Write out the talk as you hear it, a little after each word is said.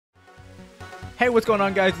Hey, what's going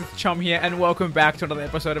on, guys? It's Chum here, and welcome back to another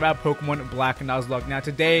episode of our Pokemon Black Nuzlocke. Now,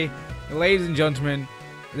 today, ladies and gentlemen,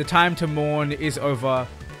 the time to mourn is over.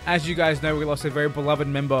 As you guys know, we lost a very beloved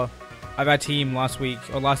member of our team last week,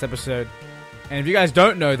 or last episode. And if you guys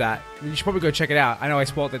don't know that, you should probably go check it out. I know I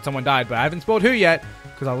spoiled that someone died, but I haven't spoiled who yet,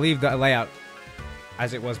 because I'll leave the layout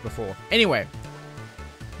as it was before. Anyway,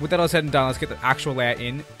 with that all said and done, let's get the actual layout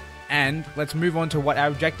in, and let's move on to what our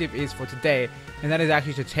objective is for today, and that is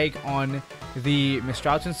actually to take on the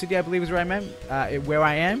Mistralton City, I believe is where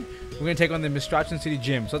I am. We're going to take on the Mistralton City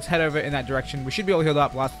Gym, so let's head over in that direction. We should be all healed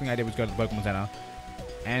up. Last thing I did was go to the Pokemon Center,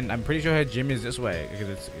 and I'm pretty sure her gym is this way, because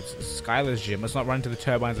it's Skyla's gym. Let's not run into the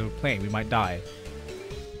turbines of a plane, we might die.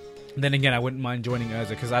 And then again, I wouldn't mind joining Urza,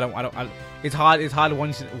 because it's hard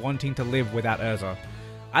wanting to live without Urza.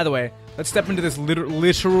 Either way, let's step into this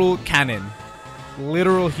literal cannon.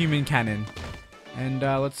 Literal human cannon. And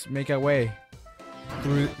let's make our way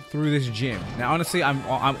through this gym. Now, honestly, I'm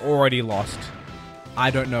already lost. I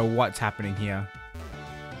don't know what's happening here.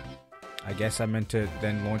 I guess I meant to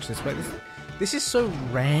then launch this, but this is so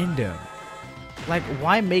random. Like,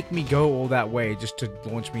 why make me go all that way just to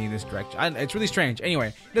launch me in this direction? It's really strange. Anyway,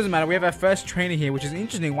 it doesn't matter. We have our first trainer here, which is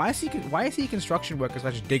interesting. Why is he a construction worker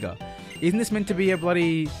slash digger? Isn't this meant to be a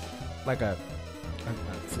bloody, like a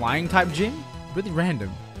flying type gym? Really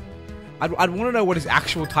random. I'd want to know what his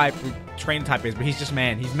actual train type is, but he's just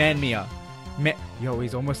man. He's Man Mia. Yo,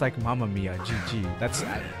 he's almost like Mama Mia. GG.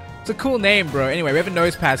 It's a cool name, bro. Anyway, we have a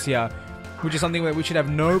nose pass here, which is something that we should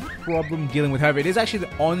have no problem dealing with. However, it is actually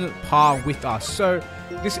on par with us. So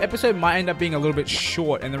this episode might end up being a little bit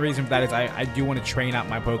short, and the reason for that is I do want to train up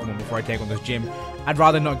my Pokemon before I take on this gym. I'd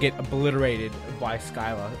rather not get obliterated by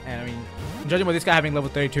Skyla. And I mean, judging by this guy having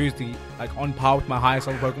level 32 is on par with my highest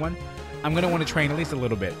level Pokemon, I'm going to want to train at least a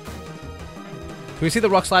little bit. So we see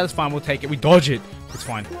the Rock Slide, that's fine, we'll take it. We dodge it, it's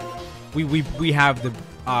fine. We have the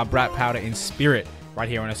Brat Powder in Spirit right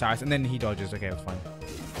here on Osiris, and then he dodges, okay, that's fine.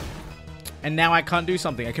 And now I can't do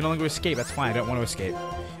something, I can no longer escape, that's fine, I don't want to escape.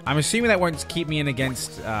 I'm assuming that won't keep me in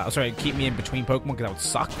keep me in between Pokemon, because that would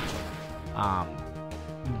suck.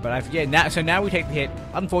 But I forget, so now we take the hit.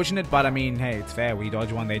 Unfortunate, but I mean, hey, it's fair, we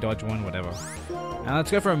dodge one, they dodge one, whatever. And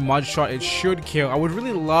let's go for a Mud Shot, it should kill. I would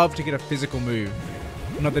really love to get a physical move.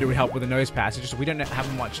 Not that it would help with the nose pass, it's just we don't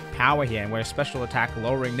have much power here, and we're a special attack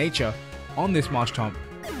lowering nature on this Marshtomp.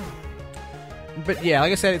 But yeah,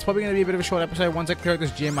 like I said, it's probably going to be a bit of a short episode. Once I clear out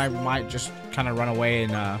this gym, I might just kind of run away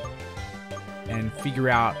and figure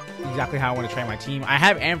out exactly how I want to train my team. I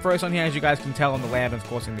have Ampharos on here, as you guys can tell on the layout, and of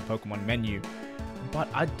course in the Pokemon menu. But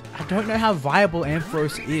I don't know how viable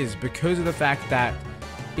Ampharos is, because of the fact that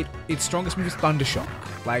its strongest move is Thundershock.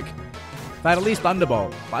 Like, if I had at least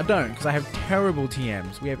Thunderbolt, but I don't, because I have terrible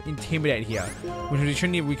TMs. We have Intimidate here, which we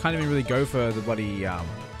can't even really go for the bloody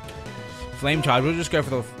Flame Charge. We'll just go for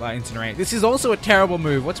the Incinerate. This is also a terrible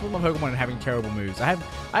move. What's with my Pokemon and having terrible moves? I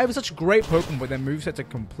have such great Pokemon, but their movesets are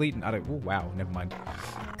complete and utter. Oh wow, never mind.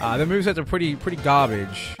 The movesets are pretty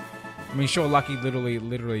garbage. I mean, sure, Lucky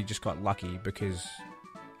literally just got lucky because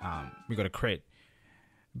we got a crit.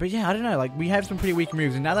 But yeah, I don't know. Like, we have some pretty weak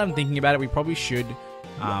moves, and now that I'm thinking about it, we probably should.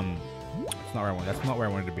 That's not where I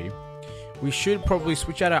wanted to be. We should probably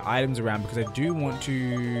switch out our items around, because I do want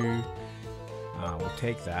to. We'll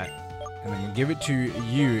take that, and then we'll give it to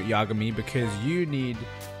you, Yagami, because you need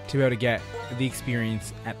to be able to get the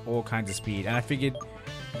experience at all kinds of speed. And I figured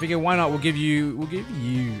why not? We'll give you.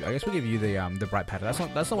 I guess we'll give you the Bright Powder. That's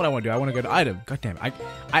not what I want to do. I want to go to item. God damn it.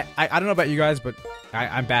 I don't know about you guys, but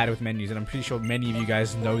I'm bad with menus, and I'm pretty sure many of you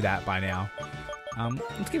guys know that by now.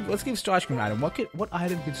 Let's give Starscream an item. What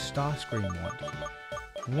item could Starscream want?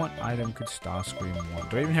 What item could Starscream want?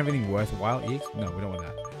 Do I even have anything worthwhile? No, we don't want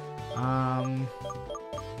that.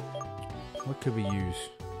 What could we use?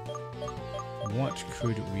 What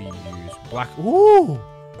could we use? Black. Ooh!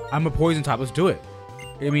 I'm a poison type. Let's do it.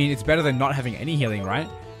 I mean, it's better than not having any healing, right?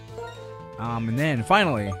 And then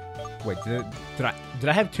finally, wait, did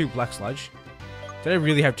I have 2 Black Sludge? Did I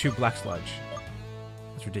really have 2 Black Sludge?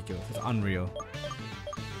 That's ridiculous. It's unreal.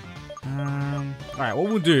 Alright, what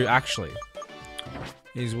we'll do, actually,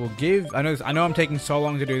 is we'll give... I know I'm taking so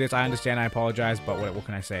long to do this. I understand, I apologize, but what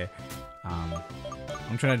can I say?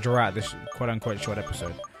 I'm trying to draw out this quote-unquote short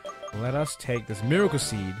episode. Let us take this Miracle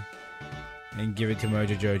Seed and give it to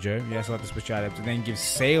Mojo Jojo. Yes, I'll have to switch items. And then give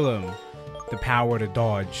Salem the power to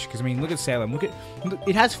dodge. Because, I mean, look at Salem. Look,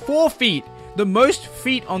 it has 4 feet. The most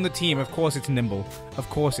feet on the team. Of course, it's nimble. Of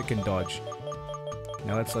course, it can dodge.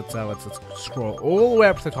 Now let's scroll all the way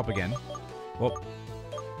up to the top again. Well,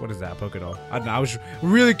 what is that? Polka Dot. I don't know. I was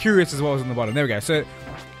really curious as well as on the bottom. There we go. So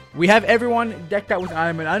We have everyone decked out with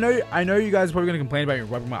Iron Man. I know you guys are probably going to complain about me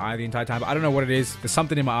rubbing my eye the entire time, but I don't know what it is. There's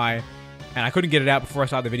something in my eye, and I couldn't get it out before I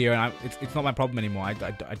started the video, and it's not my problem anymore. I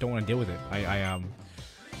don't want to deal with it. I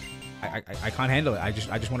can't handle it. I just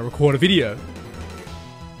want to record a video.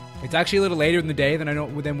 It's actually a little later in the day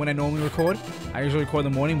than when I normally record. I usually record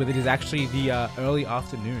in the morning, but it is actually the early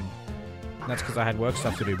afternoon. And that's because I had work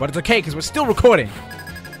stuff to do. But it's okay, because we're still recording.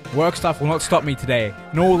 Work stuff will not stop me today.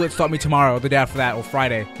 Nor will it stop me tomorrow, or the day after that, or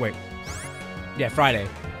Friday. Wait. Yeah, Friday.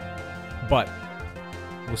 But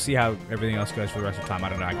we'll see how everything else goes for the rest of the time. I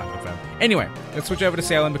don't know. I can't confirm. Anyway, let's switch over to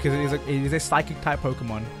Salem, because it is a Psychic-type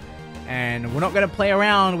Pokemon. And we're not going to play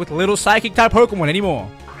around with little Psychic-type Pokemon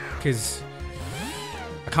anymore. Because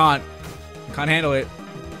I can't handle it.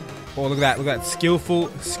 Oh, look at that. Skillful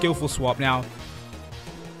swap. Now,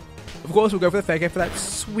 of course, we'll go for the Fake Out for that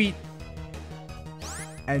sweet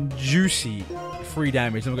and juicy free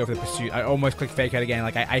damage. Then we'll go for the Pursuit. I almost clicked Fake Out again.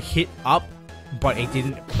 Like, I hit up, but it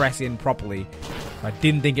didn't press in properly. I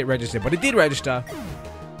didn't think it registered, but it did register.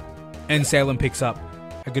 And Salem picks up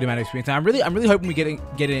a good amount of experience. Now, I'm really hoping we get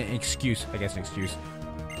an excuse. I guess an excuse.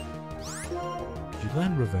 You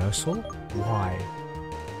learn Reversal? Why?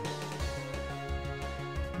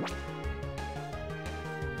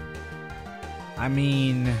 I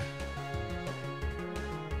mean,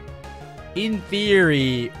 in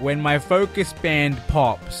theory, when my focus band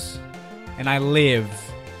pops and I live,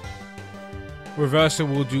 Reversal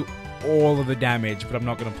will do all of the damage, but I'm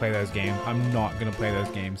not going to play those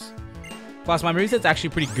games. Plus, my moveset's actually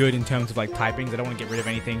pretty good in terms of like typings. I don't want to get rid of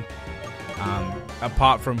anything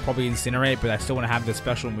apart from probably Incinerate, but I still want to have the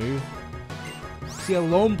special move. See, a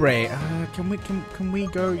Lombre. Can we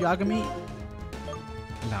go Yagami?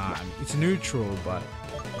 Nah, it's neutral, but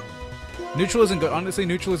neutral isn't good. Honestly,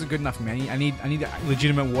 neutral isn't good enough for me. I need a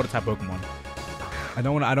legitimate water type Pokemon. I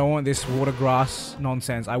don't want this water grass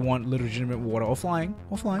nonsense. I want legitimate water or flying.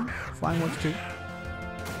 Flying works too.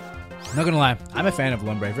 Not gonna lie, I'm a fan of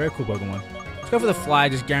Lombre. Very cool Pokemon. Let's go for the fly.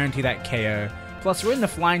 Just guarantee that KO. Plus, we're in the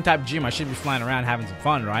flying type gym. I should be flying around having some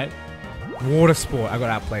fun, right? Water Sport. I got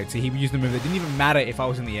outplayed. See, he used the move that didn't even matter if I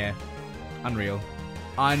was in the air. Unreal.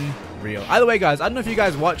 Either way, guys, I don't know if you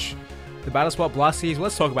guys watch the Battle Spot Blast series.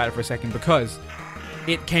 Let's talk about it for a second, because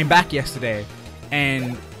it came back yesterday,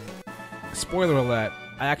 and spoiler alert,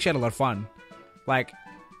 I actually had a lot of fun. Like,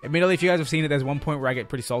 admittedly, if you guys have seen it, there's one point where I get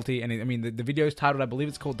pretty salty, and I mean, the video is titled, I believe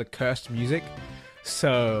it's called The Cursed Music.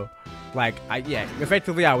 So, like,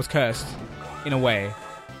 effectively I was cursed, in a way,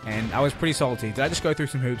 and I was pretty salty. Did I just go through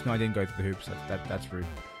some hoops? No, I didn't go through the hoops. That's rude.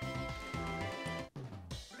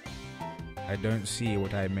 I don't see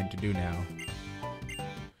what I meant to do now,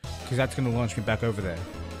 because that's going to launch me back over there.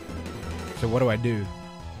 So what do I do?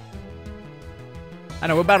 I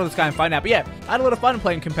know, we'll battle this guy and find out. But yeah, I had a lot of fun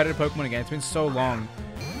playing competitive Pokemon again. It's been so long.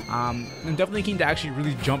 I'm definitely keen to actually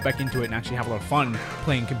really jump back into it and actually have a lot of fun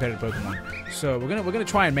playing competitive Pokemon. So we're gonna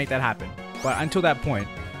try and make that happen. But until that point,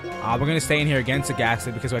 we're gonna stay in here against the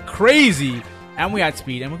Ghastly, because we're crazy and we had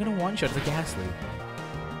speed, and we're gonna one-shot the Ghastly.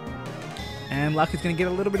 And Luck is gonna get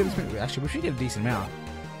a little bit of experience. Actually, we should get a decent amount.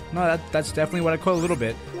 No, that's definitely what I call a little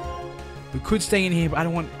bit. We could stay in here, but I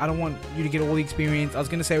don't want you to get all the experience. I was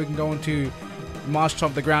gonna say we can go into Marsh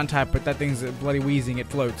Chomp, the ground type, but that thing's bloody wheezing. It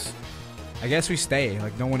floats. I guess we stay.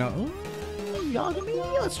 Like, no one else. Ooh, Yagami.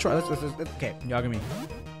 Let's try. Let's okay, Yagami.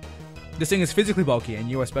 This thing is physically bulky, and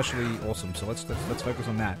you are especially awesome. So let's focus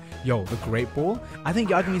on that. Yo, the Great Ball. I think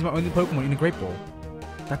Yagami is my only Pokemon in a Great Ball.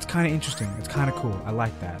 That's kind of interesting. It's kind of cool. I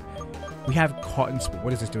like that. We have Cotton Spore.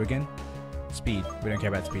 What does this do again? Speed. We don't care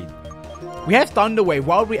about speed. We have Thunder Wave.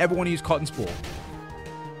 Why would we ever want to use Cotton Spore?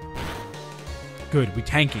 Good. We're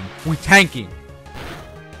tanking.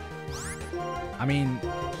 I mean,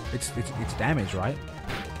 it's damage, right?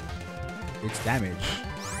 It's damage.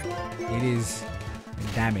 It is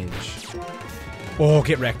damage. Oh,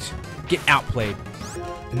 get wrecked. Get outplayed.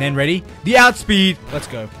 And then ready? The outspeed. Let's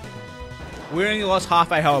go. We only lost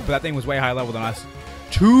half our health, but that thing was way higher level than us.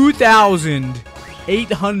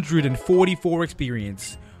 2,844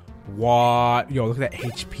 experience. What? Yo, look at that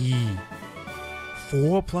HP.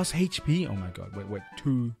 4 plus HP. Oh my god. Wait.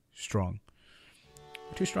 Too strong.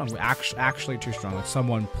 Too strong. We're actually too strong. Like,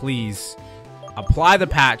 someone please apply the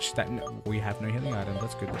patch that we have no healing items.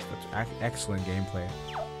 That's good. That's excellent gameplay.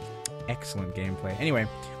 Excellent gameplay. Anyway,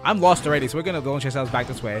 I'm lost already, so we're gonna launch ourselves back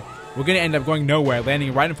this way. We're gonna end up going nowhere,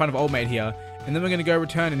 landing right in front of Old Mate here, and then we're gonna go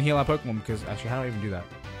return and heal our Pokemon. Because actually, how do I even do that?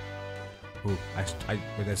 Ooh,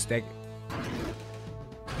 with a stick.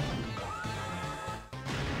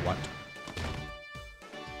 What?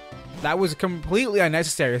 That was completely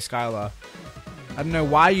unnecessary, Skyla. I don't know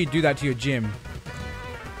why you do that to your gym.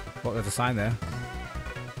 Well, there's a sign there.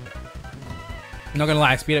 I'm not gonna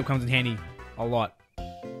lie, speed up comes in handy a lot.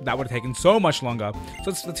 That would have taken so much longer.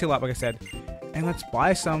 So let's heal up, like I said. And let's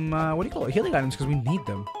buy some, what do you call it? Healing items, because we need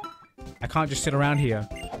them. I can't just sit around here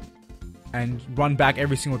and run back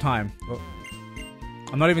every single time. Oh.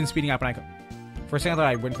 I'm not even speeding up, and for a second I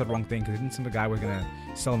thought I went to the wrong thing, because it didn't seem the guy was gonna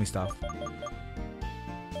sell me stuff.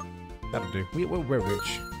 That'll do. We're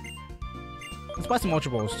rich. Let's buy some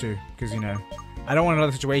Ultra Balls too, because, you know, I don't want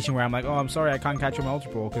another situation where I'm like, oh, I'm sorry, I can't catch my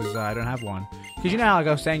Ultra Ball because I don't have one. Because you know how, like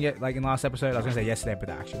I was saying, like in the last episode, I was going to say yesterday, but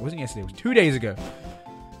actually it wasn't yesterday, it was 2 days ago.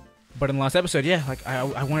 But in the last episode, yeah, like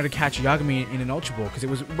I wanted to catch Yagami in an Ultra Ball because it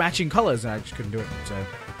was matching colors and I just couldn't do it. So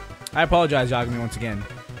I apologize, Yagami, once again.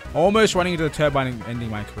 Almost running into the turbine and ending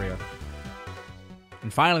my career.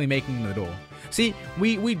 And finally making the door. See,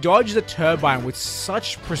 we dodged the turbine with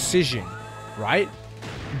such precision, right?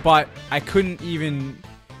 But I couldn't even,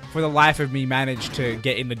 for the life of me, manage to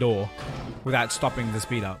get in the door without stopping the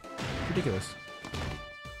speed up. Ridiculous.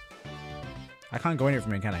 I can't go anywhere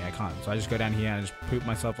from here, can I? I can't. So I just go down here and just poop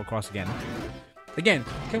myself across again. Again,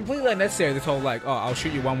 completely unnecessary, this whole like, oh, I'll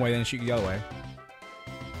shoot you one way, then shoot you the other way.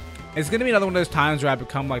 It's going to be another one of those times where I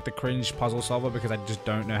become like the cringe puzzle solver because I just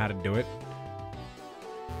don't know how to do it.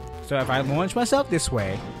 So if I launch myself this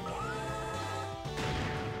way,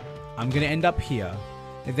 I'm going to end up here.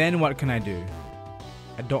 And then what can I do?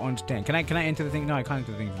 I don't understand. Can I enter the thing? No, I can't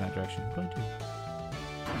enter the thing from that direction. What do I do?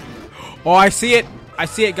 Oh, I see it. I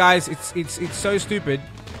see it, guys. It's so stupid.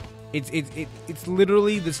 It's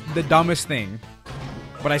literally the dumbest thing.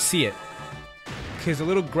 But I see it. Because the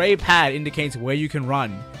little gray pad indicates where you can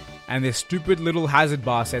run. And this stupid little hazard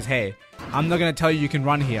bar says, hey, I'm not going to tell you can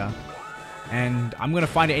run here. And I'm going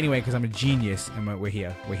to find it anyway because I'm a genius. And we're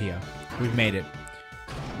here. We're here. We've made it.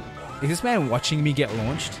 Is this man watching me get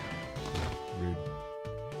launched? Rude.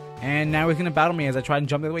 And now he's going to battle me as I try and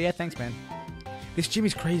jump the other way. Yeah, thanks, man. This gym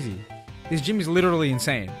is crazy. This gym is literally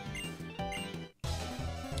insane.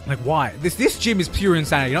 Like, why? This gym is pure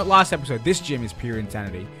insanity. Not last episode. This gym is pure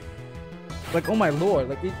insanity. Like, oh my lord.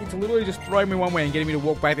 Like, it's literally just throwing me one way and getting me to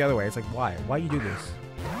walk back the other way. It's like, why? Why you do this?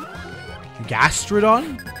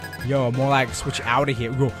 Gastrodon? Yo, more like switch out of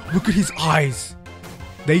here. Yo, look at his eyes.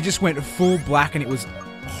 They just went full black and it was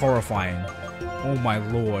horrifying. Oh my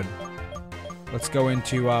lord. Let's go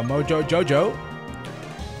into Mojo Jojo.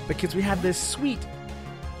 Because we have this sweet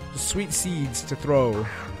seeds to throw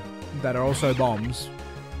that are also bombs.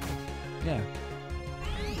 Yeah.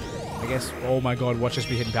 I guess, oh my god, watch us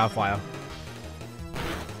be hitting Power Fire.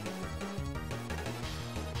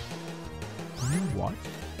 What?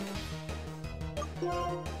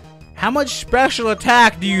 How much special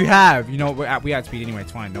attack do you have? You know, we outspeed anyway,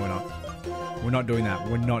 it's fine. No, we're not. We're not doing that.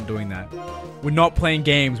 We're not doing that. We're not playing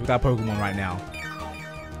games with our Pokemon right now.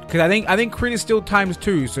 Because I think crit is still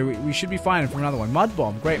 ×2, so we should be fine for another one. Mud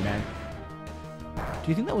Bomb, great, man. Do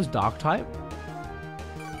you think that was Dark type?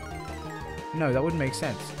 No, that wouldn't make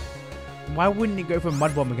sense. Why wouldn't he go for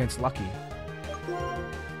Mud Bomb against Lucky?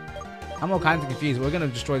 I'm all kinds of confused. We're going to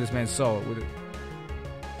destroy this man's soul with it.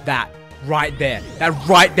 That right there. That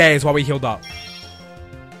right there is why we healed up.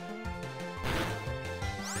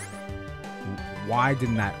 Why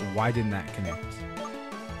didn't that connect?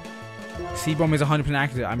 C-Bomb is 100%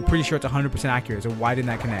 accurate. I'm pretty sure it's 100% accurate. So why didn't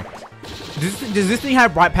that connect? Does this thing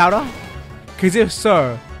have Bright Powder? Because if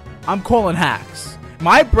so, I'm calling hacks.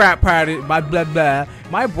 My Bright Powder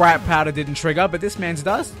didn't trigger, but this man's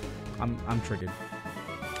does. I'm triggered.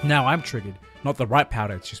 Now I'm triggered. Not the Bright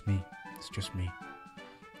Powder. It's just me. It's just me.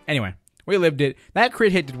 Anyway, we lived it. That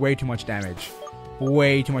crit hit did way too much damage.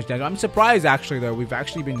 Way too much damage. I'm surprised actually though. We've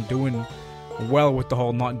actually been doing well with the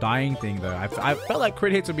whole not dying thing though. I felt like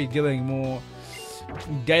crit hits would be dealing more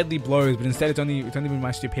deadly blows, but instead it's only been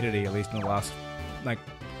my stupidity, at least in the last like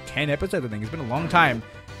 10 episodes I think. It's been a long time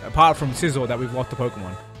apart from Sizzle that we've lost the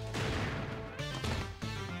Pokemon.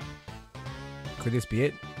 Could this be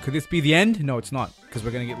it? Could this be the end? No, it's not, because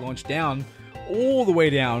we're gonna get launched down, all the way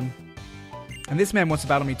down, and this man wants to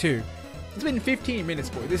battle me too. It's been 15 minutes,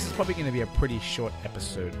 boy. This is probably gonna be a pretty short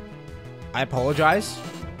episode. I apologize.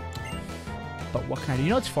 But what can I do? You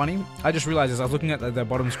know what's funny? I just realized as I was looking at the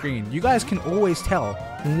bottom screen, you guys can always tell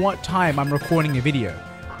what time I'm recording a video.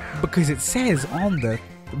 Because it says on the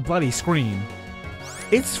bloody screen.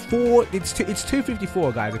 It's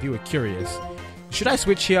 2:54, guys, if you were curious. Should I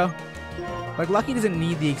switch here? Like, Lucky doesn't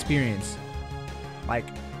need the experience. Like,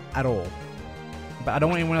 at all. But I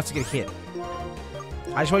don't want anyone else to get hit.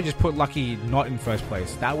 I should just put Lucky not in first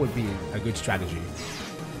place. That would be a good strategy.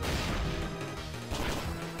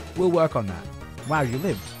 We'll work on that. Wow, you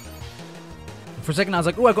lived. For a second I was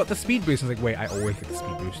like, oh, I got the speed boost. I was like, wait, I always get the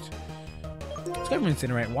speed boost. Let's go for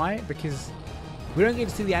Incinerate. Why? Because We don't get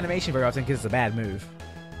to see the animation very often because it's a bad move.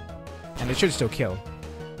 And it should still kill.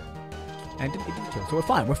 And it did kill. So we're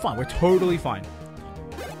fine. We're fine. We're totally fine.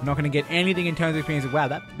 We're not going to get anything in terms of experience. Wow,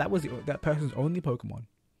 that was that person's only Pokemon.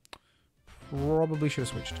 Probably should have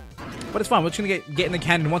switched. But it's fine. We're just going to get in the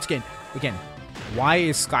cannon once again. Again, why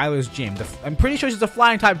is Skyla's gym? I'm pretty sure she's a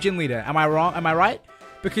flying type gym leader. Am I wrong? Am I right?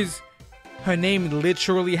 Because her name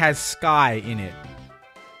literally has Sky in it.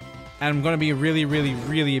 And I'm going to be really, really,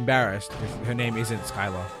 really embarrassed if her name isn't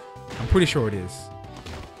Skyla. I'm pretty sure it is.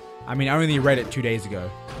 I mean, I only read it 2 days ago.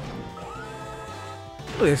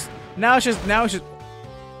 Look at this. Now it's just...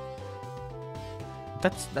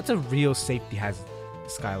 That's a real safety hazard,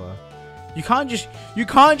 Skyla. You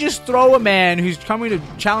can't just throw a man who's coming to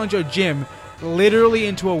challenge your gym literally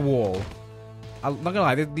into a wall. I'm not gonna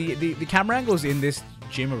lie, the camera angles in this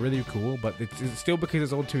gym are really cool, but it's still, because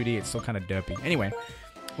it's all 2D, it's still kind of derpy. Anyway,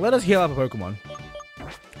 let us heal up a Pokemon.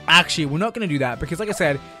 Actually, we're not gonna do that because, like I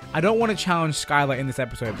said, I don't want to challenge Skyla in this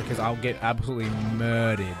episode because I'll get absolutely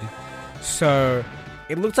murdered. So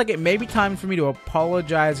it looks like it may be time for me to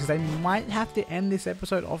apologize because I might have to end this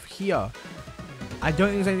episode off here. I don't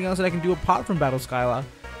think there's anything else that I can do apart from battle Skyla.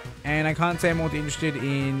 And I can't say I'm more interested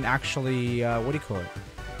in actually, what do you call it?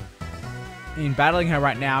 In battling her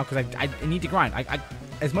right now, because I need to grind.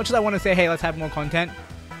 As much as I want to say, hey, let's have more content,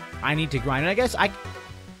 I need to grind. And I guess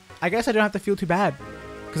I don't have to feel too bad.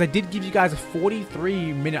 Because I did give you guys a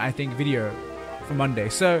 43-minute, I think, video for Monday.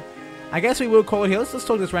 So, I guess we will call it here. Let's talk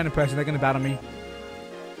to this random person. They're going to battle me.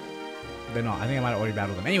 They're not. I think I might have already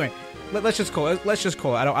battled them. Anyway, let's just call it. Let's just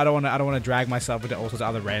call it. I don't want to drag myself into all sorts of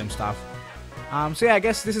other random stuff. So yeah, I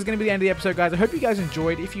guess this is going to be the end of the episode, guys. I hope you guys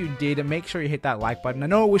enjoyed. If you did, make sure you hit that like button. I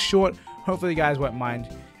know it was short. Hopefully you guys won't mind.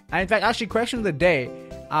 And in fact, actually, question of the day.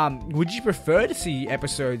 Would you prefer to see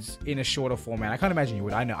episodes in a shorter format? I can't imagine you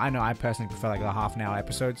would. I know. I personally prefer like the half-an-hour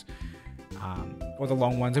episodes. Or the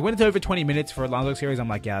long ones. When it's over 20 minutes for a Nuzlocke series, I'm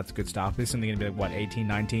like, yeah, that's good stuff. This is something going to be like, what, 18,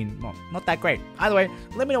 19? Well, not that great. Either way,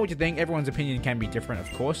 let me know what you think. Everyone's opinion can be different,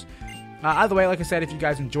 of course. Either way, like I said, if you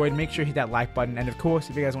guys enjoyed, make sure you hit that like button. And of course,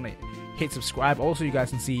 if you guys want to hit subscribe, also you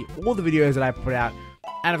guys can see all the videos that I put out.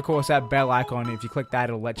 And of course, that bell icon, if you click that,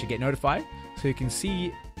 it'll let you get notified. So you can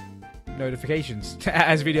see notifications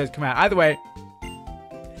as videos come out. Either way,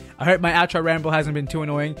 I hope my outro ramble hasn't been too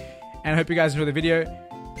annoying. And I hope you guys enjoy the video.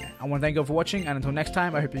 I want to thank you all for watching, and until next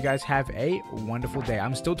time, I hope you guys have a wonderful day.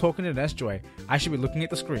 I'm still talking to Nest Joy. I should be looking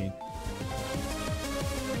at the screen.